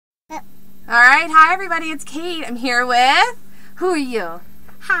Alright, hi everybody, it's Kate. I'm here with... Who are you?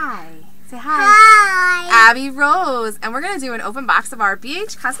 Hi. Say hi. Hi. Abby Rose. And we're going to do an open box of our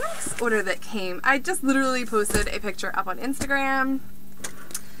BH Cosmetics order that came. I just literally posted a picture up on Instagram.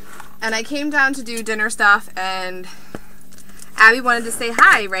 And I came down to do dinner stuff and Abby wanted to say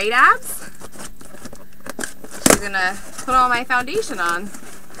hi, right Abs? She's going to put all my foundation on.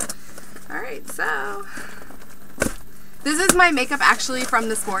 Alright, so... this is my makeup actually from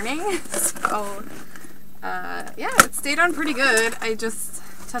this morning, so yeah, it stayed on pretty good. I just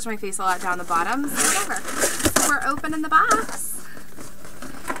touched my face a lot down the bottom, so whatever. So we're opening the box.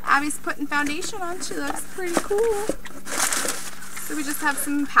 Abby's putting foundation on. She looks pretty cool. So we just have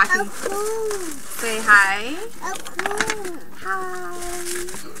some packing. Oh, cool. Say hi. Oh, cool. Hi.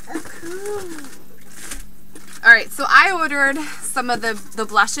 Oh, cool. Alright, so I ordered some of the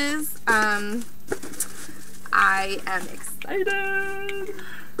blushes. I am excited.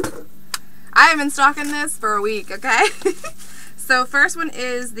 I have been stalking this for a week, okay? So first one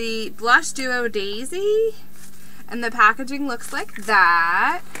is the Blush Duo Daisy. And the packaging looks like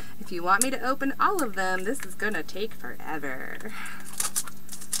that. If you want me to open all of them, this is gonna take forever.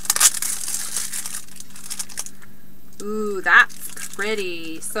 Ooh, that's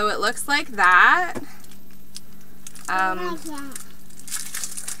pretty. So it looks like that. I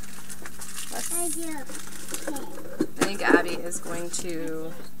think Abby is going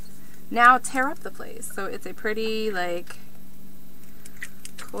to now tear up the place. So it's a pretty like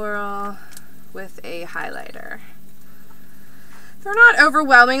coral with a highlighter. They're not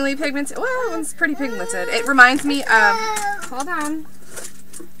overwhelmingly pigmented. Well, one's pretty pigmented. It reminds me of, hold on,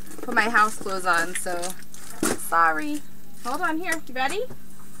 put my house clothes on, so sorry. Hold on here, you ready?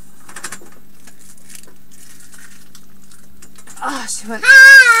 Oh, she went.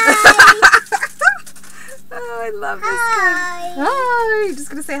 Oh, I love this Hi. kid. Hi. You're just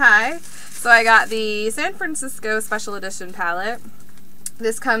going to say hi. So I got the San Francisco Special Edition palette.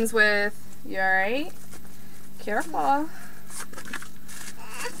 This comes with, you alright? Careful.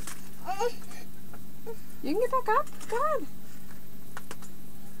 You can get back up. Good.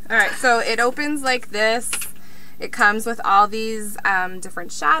 Alright, so it opens like this. It comes with all these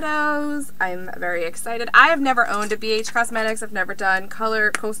different shadows. I'm very excited. I have never owned a BH Cosmetics. I've never done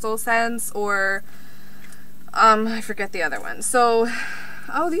Color Coastal Scents or... I forget the other one. So,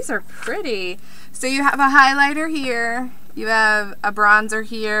 oh, these are pretty. So you have a highlighter here. You have a bronzer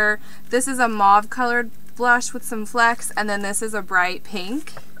here. This is a mauve colored blush with some flecks. And then this is a bright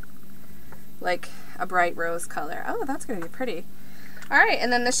pink. Like a bright rose color. Oh, that's going to be pretty. Alright,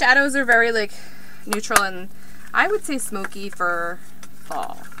 and then the shadows are very like neutral and I would say smoky for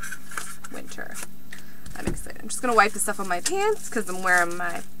fall, winter. I'm excited. I'm just going to wipe the stuff on my pants because I'm wearing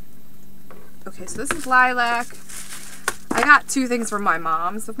my... Okay, so this is lilac. I got two things from my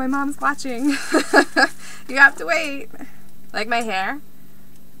mom, so if my mom's watching, you have to wait. Like my hair.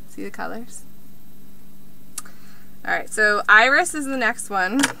 See the colors? Alright, so Iris is the next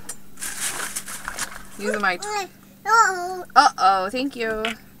one. These are my... Uh-oh, thank you.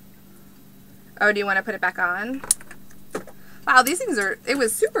 Oh, do you want to put it back on? Wow, these things are... It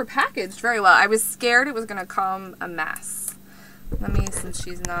was super packaged very well. I was scared it was going to come a mess. Let me, since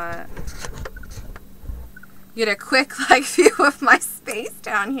she's not... Get a quick like view of my space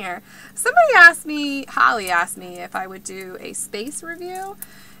down here. Somebody asked me, Holly asked me if I would do a space review.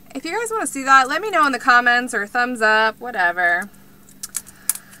 If you guys want to see that, let me know in the comments or thumbs up, whatever.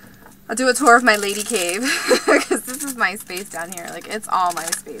 I'll do a tour of my lady cave because this is my space down here. Like it's all my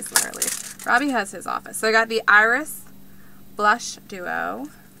space literally. Robbie has his office. So I got the Iris Blush Duo.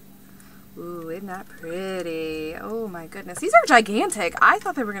 Ooh, isn't that pretty? Oh my goodness. These are gigantic. I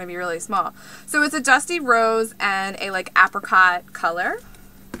thought they were going to be really small. So it's a dusty rose and a like apricot color.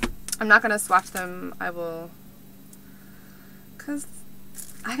 I'm not going to swatch them. I will, because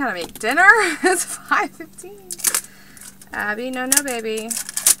I got to make dinner. It's 5:15. Abby, no, baby.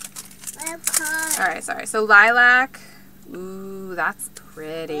 Alright, sorry. So lilac. Ooh, that's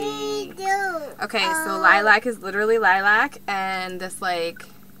pretty. Okay, so lilac is literally lilac and this like...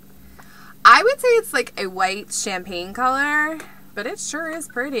 I would say it's like a white champagne color, but it sure is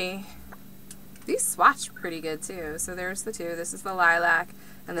pretty. These swatch pretty good too. So there's the two. This is the lilac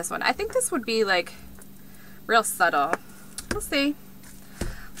and this one. I think this would be like real subtle. We'll see.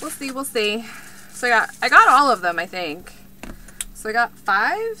 We'll see, we'll see. So I got all of them, I think. So I got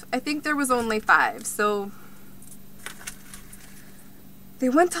 5. I think there was only 5. So they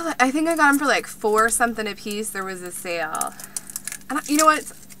went to like, I think I got them for like 4 something a piece. There was a sale. And you know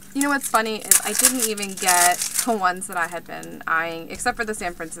what? You know what's funny is I didn't even get the ones that I had been eyeing, except for the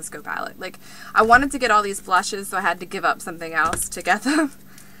San Francisco palette. Like, I wanted to get all these blushes, so I had to give up something else to get them.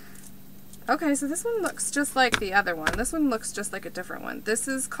 Okay, so this one looks just like the other one. This one looks just like a different one. This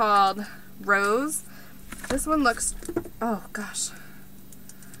is called Rose. This one looks, oh gosh.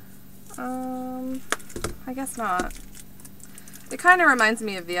 I guess not. It kind of reminds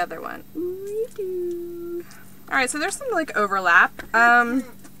me of the other one. Alright, so there's some like overlap. Oh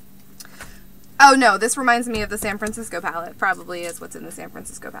no, this reminds me of the San Francisco palette. Probably is what's in the San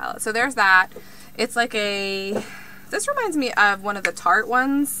Francisco palette. So there's that. It's like a, this reminds me of one of the Tarte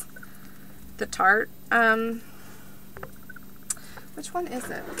ones. The Tarte, which one is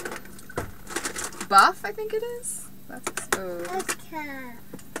it? Buff, I think it is. That's exposed.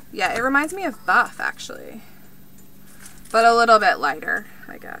 Yeah, it reminds me of Buff, actually. But a little bit lighter,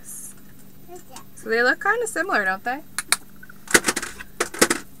 I guess. So they look kind of similar, don't they?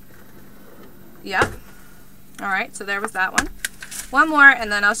 Yep. Alright, so there was that one. One more,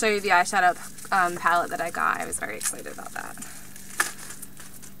 and then I'll show you the eyeshadow palette that I got. I was very excited about that.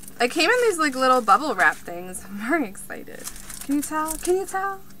 It came in these like little bubble wrap things. I'm very excited. Can you tell? Can you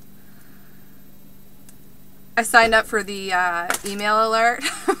tell? I signed up for the email alert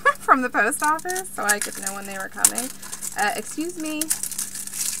from the post office so I could know when they were coming. Excuse me.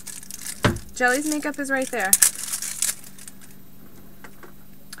 Jelly's makeup is right there.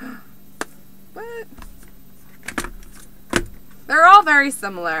 What? They're all very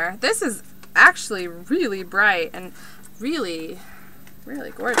similar. This is actually really bright and really,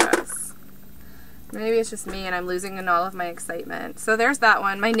 really gorgeous. Maybe it's just me and I'm losing in all of my excitement. So there's that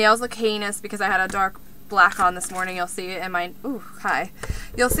one. My nails look heinous because I had a dark black on this morning. You'll see it in my, ooh, hi.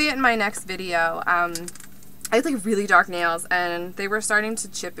 You'll see it in my next video. I had like really dark nails and they were starting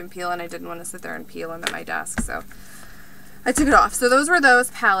to chip and peel and I didn't want to sit there and peel them at my desk, so I took it off. So those were those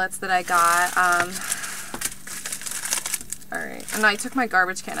palettes that I got. Alright, and I took my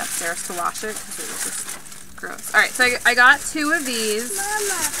garbage can upstairs to wash it because it was just gross. Alright, so I got two of these.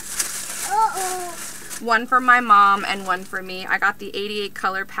 Mama. One for my mom and one for me. I got the 88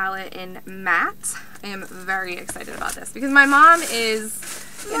 color palette in matte. I am very excited about this because my mom is,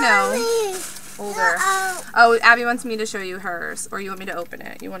 you know, older. Oh, Abby wants me to show you hers, or you want me to open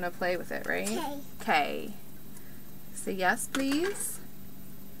it? You want to play with it, right? Okay. Say yes, please.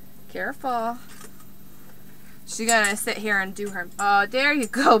 Careful. She's gonna sit here and do her. Oh, there you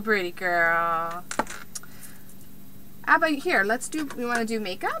go, pretty girl. Abby, here, let's do. We want to do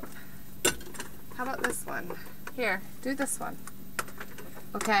makeup. How about this one? Here, do this one.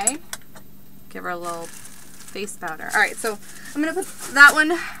 Okay. Give her a little face powder. Alright, so I'm going to put that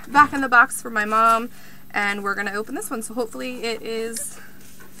one back in the box for my mom, and we're going to open this one, so hopefully it is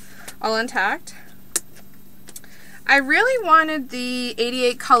all intact. I really wanted the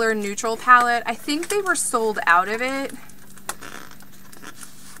 88 color neutral palette. I think they were sold out of it.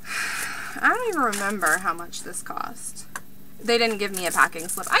 I don't even remember how much this cost. They didn't give me a packing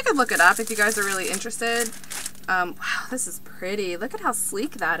slip. I could look it up if you guys are really interested. Wow, this is pretty. Look at how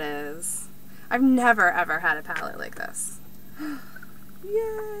sleek that is. I've never ever had a palette like this.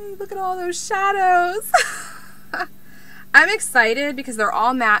 Yay, look at all those shadows. I'm excited because they're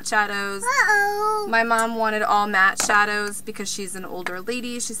all matte shadows. My mom wanted all matte shadows because she's an older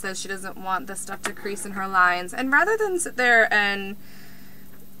lady. She says she doesn't want this stuff to crease in her lines. And rather than sit there and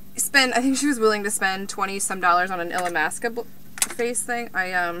spend, I think she was willing to spend $20-some on an Illamasqua face thing.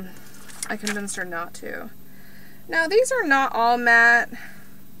 I convinced her not to. Now these are not all matte.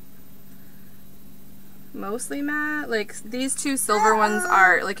 Mostly matte. Like these two silver ones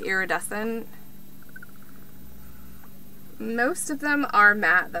are like iridescent. Most of them are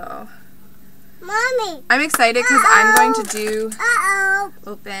matte though. Mommy. I'm excited because I'm going to do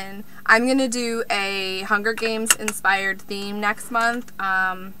open. I'm gonna do a Hunger Games inspired theme next month.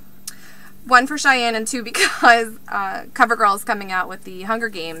 One for Cheyenne and two because CoverGirl is coming out with the Hunger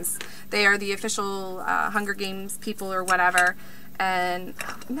Games. They are the official Hunger Games people or whatever. And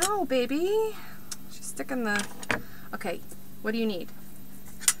no, baby. She's sticking the. Okay, what do you need?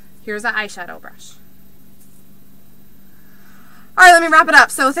 Here's an eyeshadow brush. Alright, let me wrap it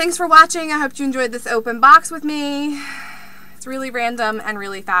up. So thanks for watching. I hope you enjoyed this open box with me. It's really random and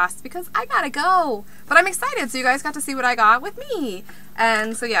really fast because I gotta go. But I'm excited, so you guys got to see what I got with me.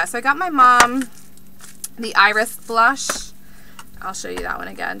 And so yeah, so I got my mom the Iris blush. I'll show you that one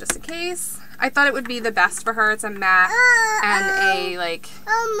again just in case. I thought it would be the best for her. It's a matte and a like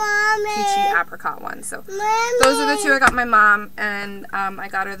peachy apricot one. So those are the two I got my mom, and I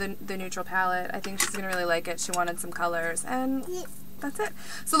got her the neutral palette. I think she's gonna really like it. She wanted some colors, and that's it.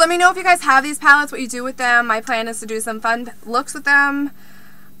 So let me know if you guys have these palettes, what you do with them. My plan is to do some fun looks with them,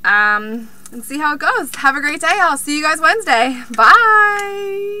 and see how it goes. Have a great day. I'll see you guys Wednesday.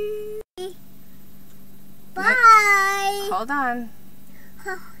 Bye. Bye. Hold on.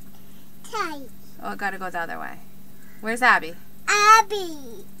 tight. Oh, gotta go the other way. Where's Abby?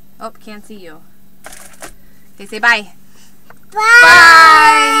 Abby. Oh, can't see you. Okay, say bye. Bye.